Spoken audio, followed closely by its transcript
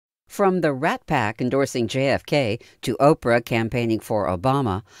From the Rat Pack endorsing JFK to Oprah campaigning for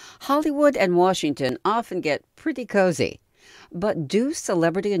Obama, Hollywood and Washington often get pretty cozy. But do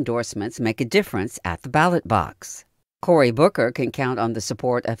celebrity endorsements make a difference at the ballot box? Cory Booker can count on the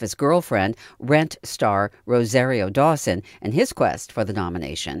support of his girlfriend, Rent star Rosario Dawson, in his quest for the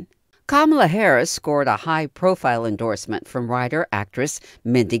nomination. Kamala Harris scored a high-profile endorsement from writer-actress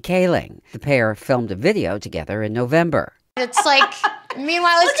Mindy Kaling. The pair filmed a video together in November. It's like,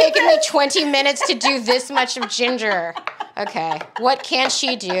 meanwhile, it's taken me 20 minutes to do this much of ginger. Okay, what can't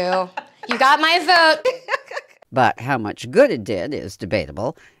she do? You got my vote. But how much good it did is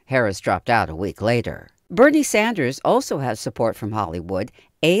debatable. Harris dropped out a week later. Bernie Sanders also has support from Hollywood,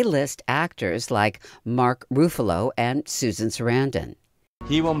 A-list actors like Mark Ruffalo and Susan Sarandon.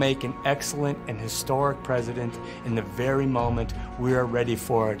 He will make an excellent and historic president in the very moment we are ready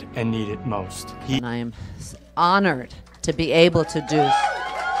for it and need it most. And I am honored to be able to do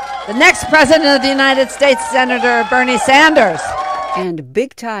the next president of the United States, Senator Bernie Sanders. And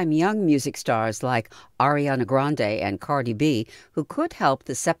big-time young music stars like Ariana Grande and Cardi B, who could help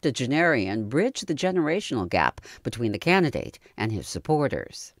the septuagenarian bridge the generational gap between the candidate and his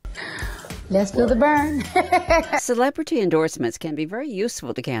supporters. Let's do the burn. Celebrity endorsements can be very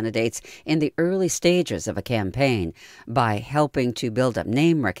useful to candidates in the early stages of a campaign by helping to build up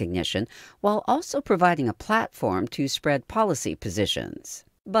name recognition while also providing a platform to spread policy positions.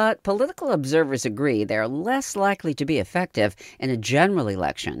 But political observers agree they're less likely to be effective in a general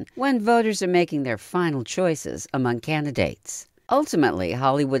election when voters are making their final choices among candidates. Ultimately,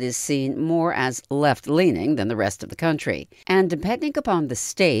 Hollywood is seen more as left-leaning than the rest of the country. And depending upon the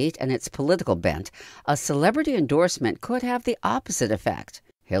state and its political bent, a celebrity endorsement could have the opposite effect.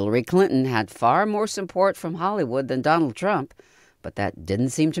 Hillary Clinton had far more support from Hollywood than Donald Trump, but that didn't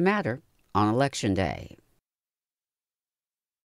seem to matter on Election Day.